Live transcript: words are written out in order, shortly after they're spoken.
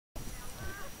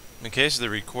Okay, so the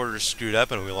recorder screwed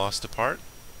up and we lost a part,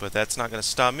 but that's not going to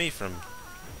stop me from...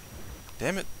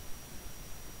 Damn it.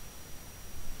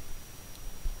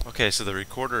 Okay, so the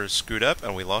recorder is screwed up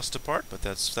and we lost a part, but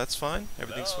that's fine.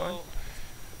 Everything's fine.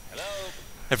 Hello?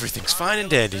 Everything's fine and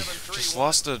dandy. Just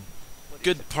lost a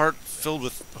good part filled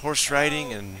with horse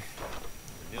riding and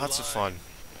lots of fun.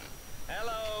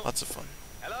 Hello? Lots of fun.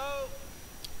 Hello?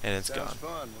 And it's Sounds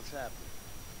gone. fun. What's happening?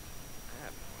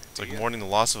 It's like mourning the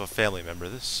loss of a family member.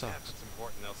 This Yeah, if sucks. it's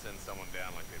important, they'll send someone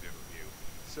down like they did with you.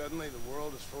 Suddenly the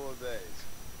world is full of days.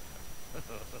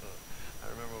 I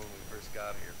remember when we first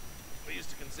got here. We used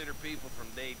to consider people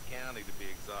from Dade County to be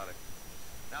exotic.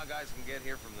 Now guys can get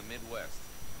here from the Midwest.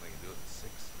 And they can do it in 6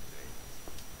 days.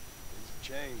 Things have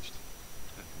changed.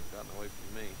 You've gotten away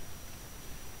from me.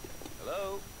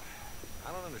 Hello?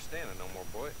 I don't understand it no more,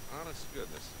 boy. Honest to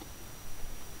goodness.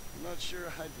 I'm not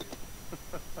sure I do.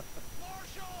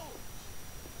 Marshall!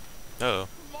 Uh-oh.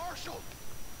 Marshall!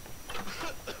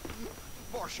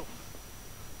 Marshall!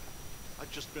 I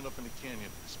just been up in the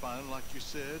canyon, spying like you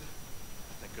said.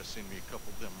 I think I seen me a couple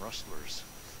of them rustlers.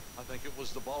 I think it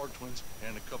was the Ballard twins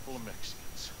and a couple of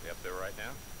Mexicans. They up there right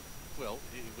now? Well,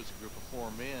 it was a group of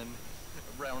 4 men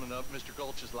rounding up Mr.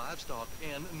 Gulch's livestock,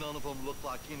 and none of them looked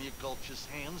like any of Gulch's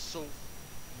hands, so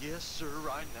yes, sir,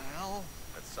 right now.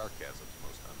 That sarcasm's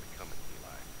most unbecoming,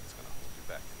 Eli. It's gonna hold you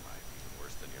back in life, even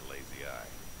worse than your lazy eye.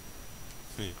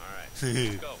 Alright,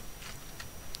 let's go.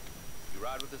 You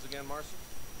ride with us again, Marcy?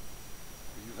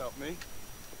 Will you help me?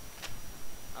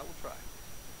 I will try.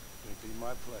 It'd be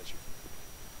my pleasure.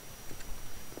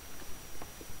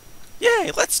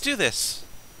 Yay, let's do this.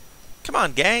 Come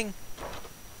on, gang.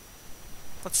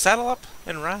 Let's saddle up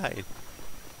and ride.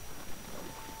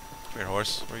 Come here,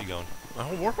 horse. Where are you going? My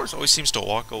whole warhorse always seems to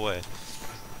walk away.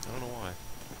 I don't know why.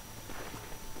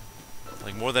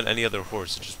 Like, more than any other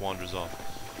horse, it just wanders off.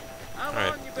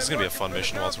 Alright, this is gonna be a fun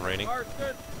mission while it's raining.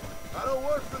 I don't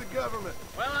work for the government.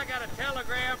 Well, I got a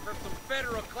telegram from some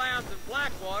federal clowns in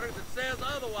Blackwater that says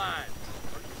otherwise.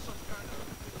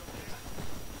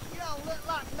 You don't look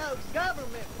like no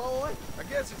government boy. I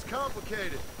guess it's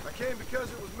complicated. I came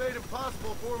because it was made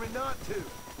impossible for me not to.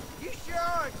 You sure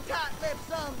are a tight-lipped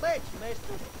son of a bitch,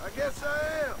 mister. I guess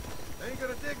I am. I ain't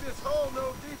gonna dig this hole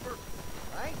no deeper.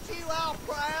 Ain't you all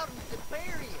proud and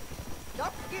superior?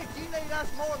 Don't forget you need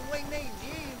us more than we need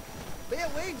you. Bill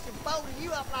Williamson folded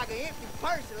you up like an empty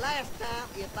person last time,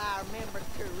 if I remember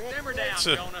correctly. Simmer down,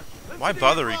 So, Jonah. why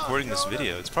bother recording this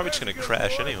video? It's probably just gonna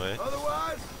crash anyway.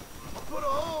 Otherwise, I'll put a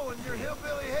hole in your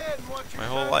hillbilly head and watch your My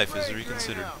whole tiny life is brain drain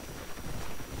reconsidered. out.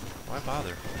 Why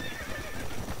bother?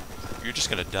 You're just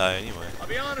gonna die anyway. I'll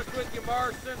be honest with you,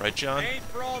 Marston. Right, John? I ain't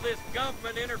for all this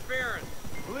government interference.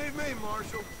 Believe me,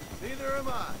 Marshal, neither am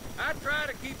I. I try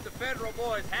to keep the federal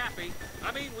boys happy.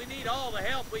 I mean, we need all the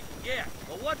help we can get.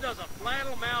 But what does a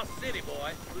flannel-mouthed city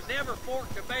boy who's never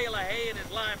forked a bale of hay in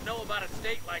his life know about a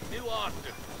state like New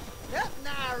Austin? Nothing,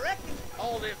 I reckon.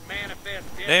 All this manifest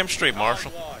Damn straight,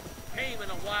 Marshal. Came in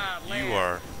a wild land. You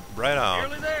are right on.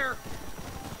 Nearly there.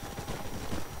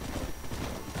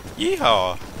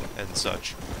 Yeehaw! And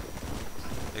such.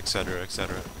 Etc.,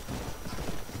 etc.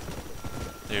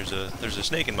 There's a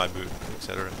snake in my boot,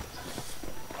 etc.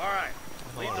 All right,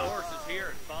 leave the horses here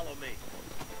and follow me.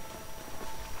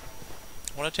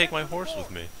 I want to take my horse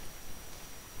with me.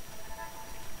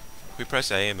 Can we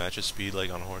press A and match his speed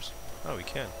like on a horse? Oh, we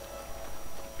can.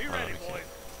 Be Oh, ready, we can't. boys.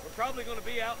 We're probably going to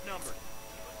be outnumbered.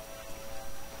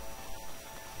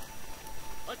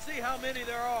 Let's see how many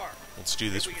there are. Let's do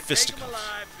this If we with can take them fisticuffs.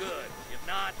 alive, good. If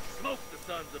not, smoke the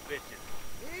sons of bitches.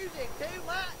 Music to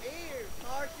my ears,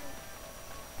 Marshal.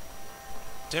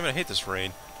 Damn it, I hate this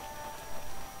rain.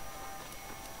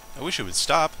 I wish it would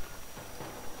stop.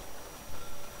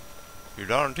 You're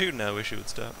darn tootin', I wish it would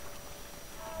stop.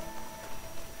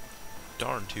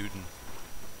 Darn tootin'.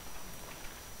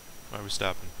 Why are we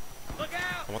stopping? Look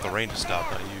out! I want the rain to stop,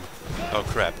 not you. Oh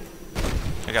crap.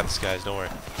 I got this, guys, don't worry.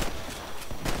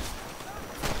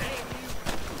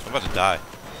 I'm about to die.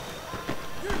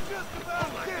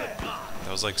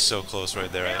 That was like so close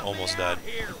right there, I almost died.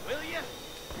 Here, will you?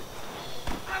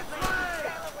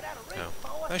 No.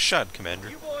 Nice shot, Commander.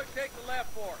 You boys take the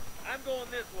left fork. I'm going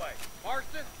this way.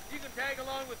 Marston, you can tag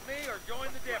along with me or join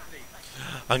the deputies.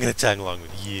 I'm gonna tag along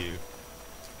with you.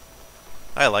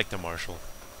 I like the Marshal.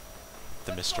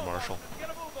 The Mr. Marshal. Get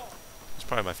a move on. He's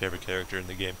probably my favorite character in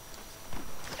the game.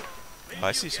 Oh,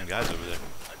 I see some guys over there.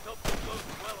 Let's hope this goes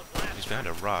as well as last. He's behind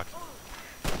a rock.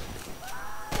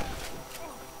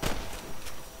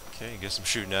 Okay, I guess I'm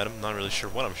shooting at him. Not really sure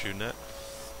what I'm shooting at.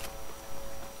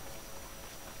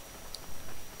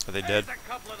 Are they dead? There's a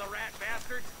couple of the rat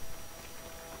bastards.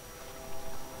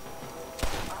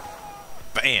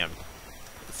 Bam!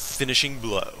 Finishing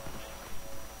blow.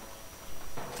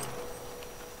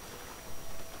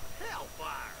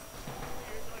 Hellfire!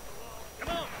 Come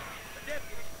on! The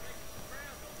deputy.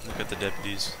 Look at the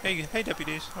deputies. Hey,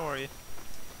 deputies. How are you?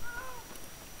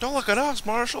 Don't look at us,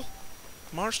 Marshal.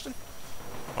 Marston.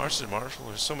 Marshall.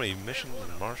 There's so many missions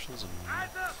and marshals and Eyes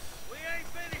up! We ain't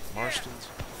finished yet. Marstons.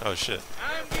 Oh shit.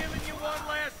 I'm giving you one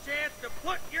last chance to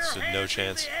put your So hands no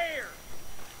chance. in the air.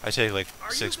 I take like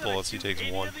Are 6 you gonna bullets. He shoot takes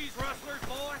any 1. of these rustlers,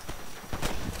 boy?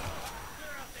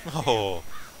 Oh,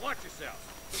 Watch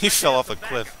yourself. he fell off a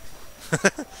cliff.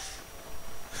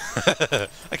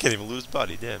 I can't even lose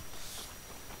body. Damn.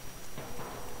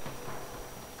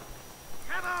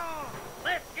 Come on!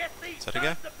 Let's get these Is that a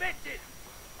guy? sons of bitches!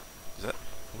 Is that?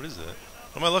 What is that?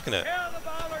 What am I looking at? Tell the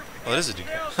ballers to Oh, that is a get dude.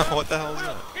 themselves up. What the hell is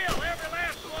We'll that? kill every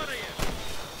last one of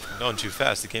you. I'm going too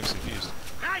fast. The game's confused.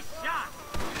 Nice shot!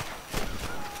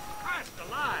 Christ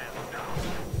alive!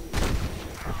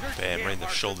 Search Bam, camp, right in the Marshal.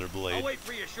 shoulder blade. I'll wait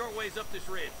for you a short ways up this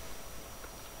ridge.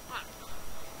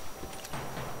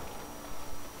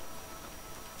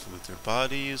 Loot their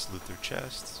bodies, loot their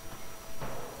chests.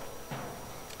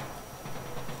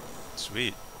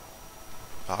 Sweet.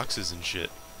 Boxes and shit.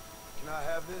 Can I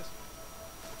have this?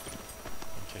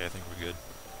 Okay, I think we're good.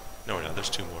 No, we're not. There's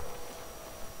 2 more.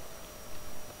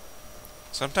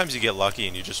 Sometimes you get lucky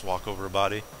and you just walk over a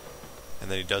body, and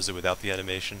then he does it without the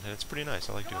animation, and it's pretty nice.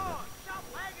 I like doing that. Stop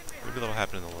lagging behind. Maybe that'll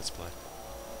happen in the Let's Play.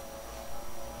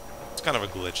 It's kind of a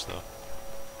glitch, though.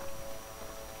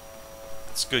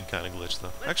 It's good kind of glitch,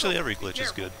 though. Actually, every glitch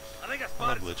is good. I think I love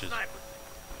spotted some glitches. snipers.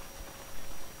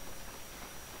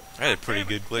 I had a pretty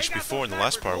good glitch before in the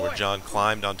last part where John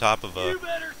climbed on top of You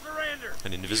better surrender.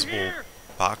 an You invisible hear?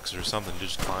 box or something.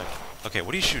 Just climbed. Okay,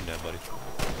 what are you shooting at, buddy?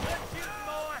 Let's shoot 'em,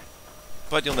 boy.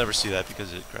 But you'll never see that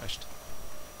because it crashed.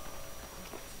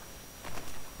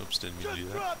 Oops, didn't mean to do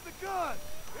Just that. drop the gun!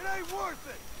 It ain't worth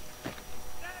it!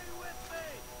 Stay with me.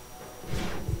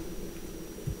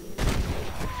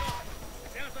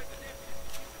 Sounds like the deputy.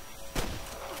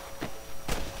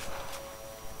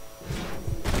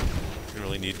 You don't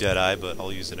really need Deadeye, but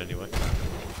I'll use it anyway.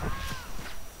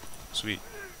 Sweet.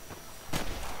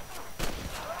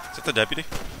 Is that the deputy?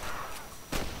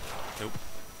 Nope.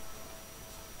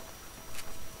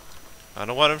 I don't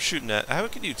know what I'm shooting at. How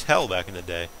could you tell back in the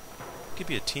day? It could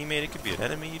be a teammate, it could be an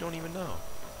enemy, you don't even know.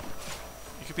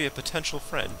 It could be a potential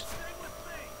friend. Stay with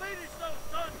me. Finish those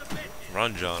sons of bitches.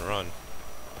 Run, John, run.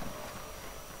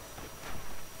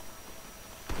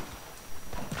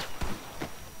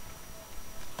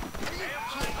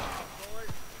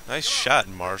 Nice shot,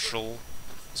 Marshall.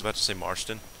 I was about to say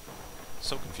Marston.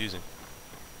 So confusing.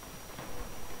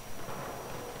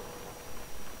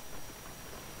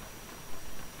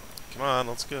 Come on,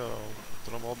 let's go.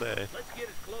 Done them all day. Let's get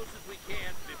as close as we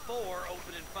can before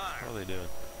opening fire. How are they doing?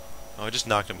 Oh, I just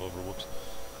knocked him over. Whoops.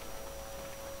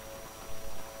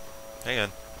 Hang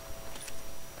on.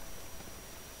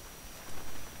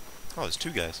 Oh, there's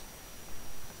 2 guys.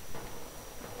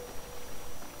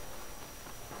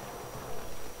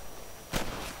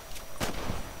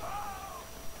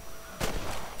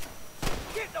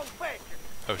 Get those bastards.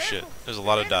 Oh shit, there's a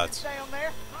lot of dots. Down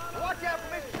there. Watch out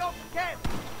for Mr. Johnson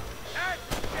Captain.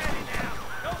 Action, steady now.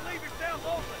 Don't leave yourself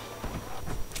open.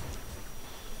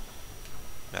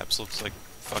 Maps looks like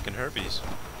fucking herpes.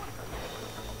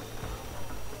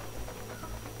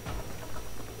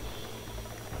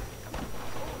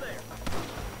 Over there.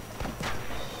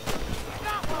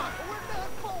 Got one. We're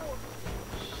done for.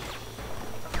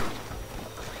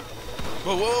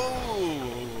 Whoa, whoa,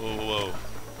 whoa, whoa.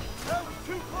 That was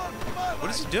too close to my What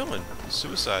is he doing?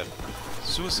 Suicide.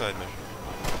 Suicide mission.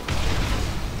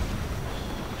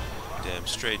 Damn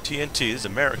straight TNT. This is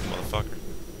American, motherfucker.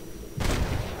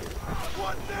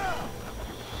 What now?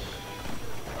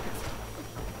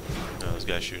 No, this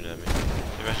guy's shooting at me.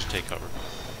 Maybe I should take cover.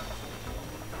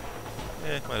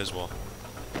 Might as well.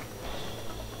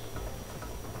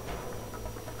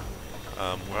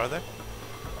 Where are they?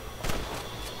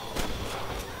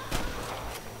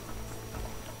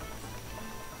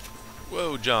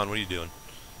 Whoa, John, what are you doing?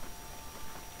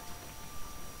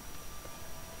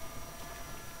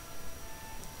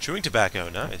 Chewing tobacco,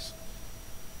 nice.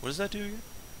 What does that do again?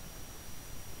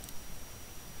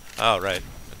 Oh, right.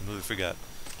 I completely forgot.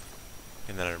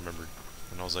 And then I remembered.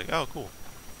 And I was like, oh, cool.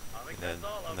 I think And then,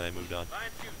 that's all of and then I them. moved on Fine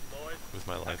shooting, boys. with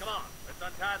my Now, life. come on. Let's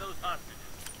untie those hostages.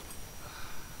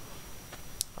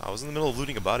 I was in the middle of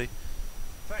looting a body.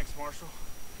 Thanks, Marshal.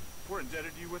 We're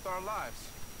indebted to you with our lives.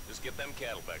 Just get them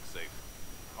cattle back safe.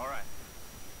 All right.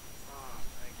 Oh,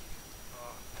 thank you.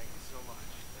 Oh, thank you so much.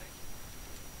 Thank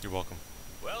you. You're welcome.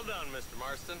 Well done, Mr.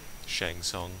 Marston. Shang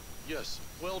Tsung. Yes,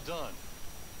 well done.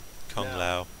 Kung Now,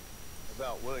 Lao.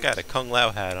 About Williams. Got a Kung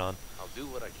Lao hat on. I'll do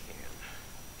what I can.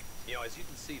 You know, as you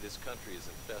can see, this country is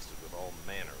infested with all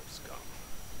manner of scum.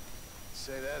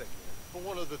 Say that again. But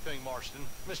one other thing, Marston.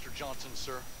 Mr. Johnson,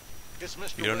 sir. It's Mr.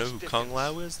 If you don't know Wes who Dickens. Kung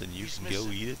Lao is, then you He's can go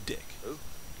missing. eat a dick. Who?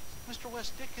 Mr.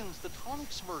 Wes Dickens, the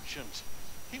tonics merchant.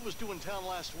 He was due in town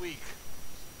last week.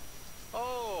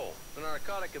 Oh, the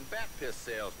narcotic and bat piss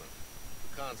salesman.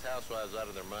 Who cons housewives out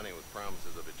of their money with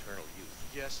promises of eternal youth.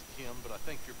 Yes, him, but I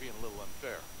think you're being a little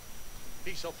unfair.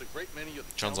 He's helped a great many of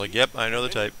the John's county, like, yep, I know the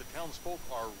many type. of The townsfolk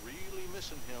are really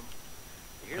missing him.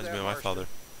 You hear Reminds that, me of my Marston? father.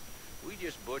 We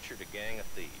just butchered a gang of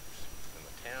thieves, and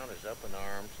the town is up in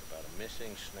arms about a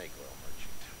missing snake oil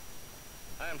merchant.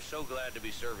 I am so glad to be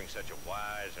serving such a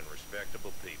wise and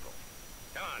respectable people.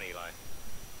 Come on, Eli.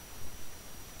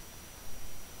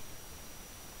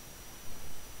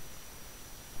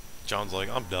 John's like,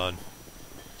 I'm done.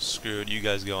 Screw it, you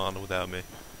guys go on without me.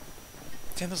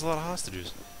 Damn, there's a lot of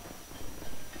hostages.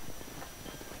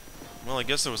 Well, I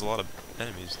guess there was a lot of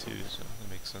enemies too, so that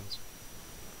makes sense.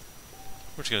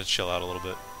 We're just gonna chill out a little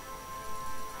bit.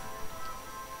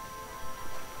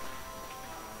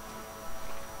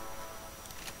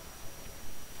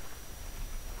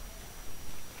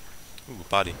 Ooh,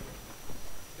 body.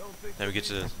 Don't think Now we get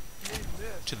needing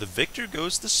this. to the victor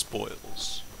goes the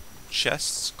spoils.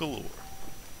 Chests galore.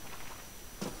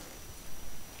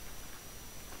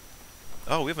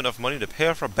 Oh, we have enough money to pay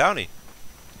off our bounty.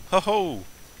 Ho ho!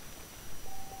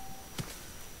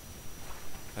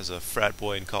 As a frat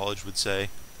boy in college would say.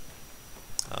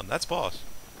 That's boss.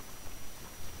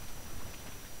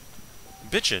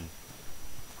 Bitchin'.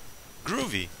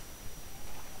 Groovy.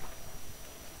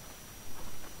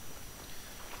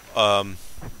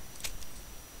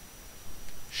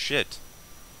 Shit.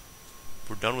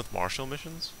 We're done with Marshall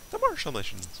missions? The Marshall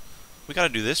missions. We gotta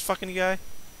do this fucking guy?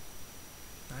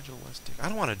 Nigel West Dickens. I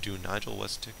don't want to do Nigel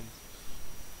West Dickens.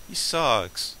 He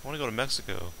sucks. I want to go to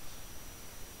Mexico.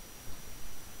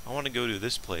 I want to go to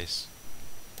this place.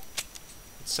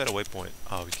 Let's set a waypoint.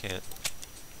 Oh, we can't.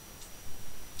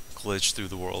 Glitch through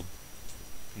the world.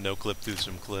 No clip through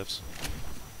some cliffs.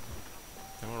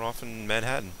 And we're off in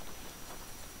Manhattan.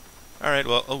 Alright,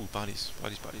 well, oh, bodies.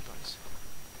 Bodies.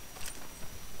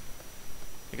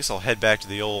 I guess I'll head back to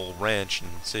the old ranch and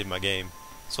save my game.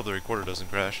 Let's hope the recorder doesn't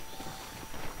crash.